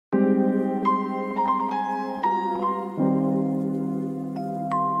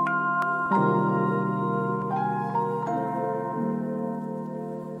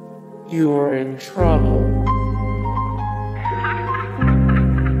you're in trouble.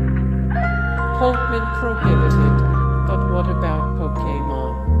 Pokman prohibited, but what about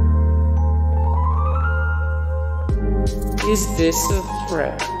Pokemon? Is this a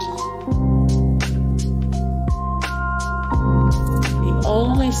threat? The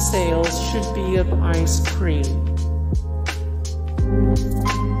only sales should be of ice cream.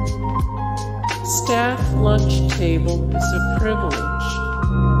 Staff lunch table is a privilege.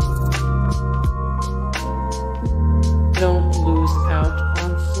 Don't lose out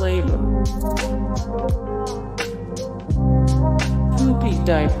on flavor. Poopy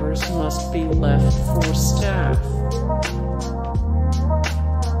diapers must be left for staff.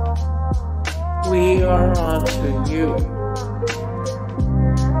 We are on to you.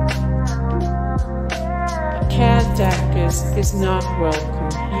 Dacca is not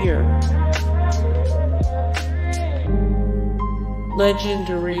welcome here.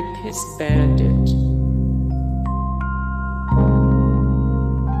 Legendary Piss-Bandit.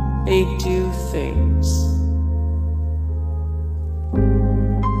 They do things.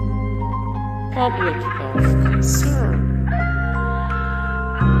 Public health concern.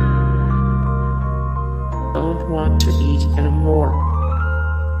 Don't want to eat anymore.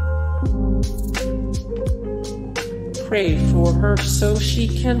 Pray for her so she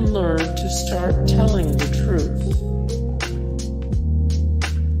can learn to start telling the truth.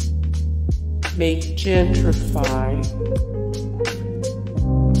 Make Gentrify.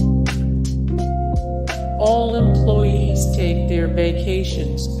 All employees take their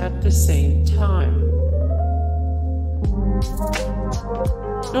vacations at the same time.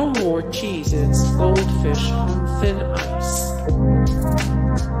 No more Cheez-Its, Goldfish on thin ice.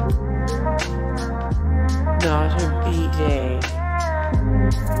 Not a B-Day.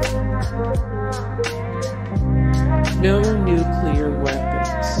 No nuclear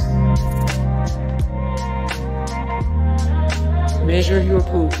weapons. Measure your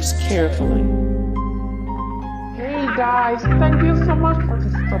poops carefully. Hey guys, thank you so much for the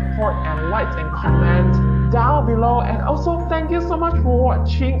support and likes and comments down below, and also thank you so much for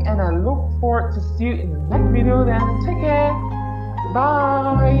watching, and I look forward to see you in the next video. Then take care.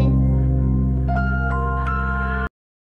 Bye.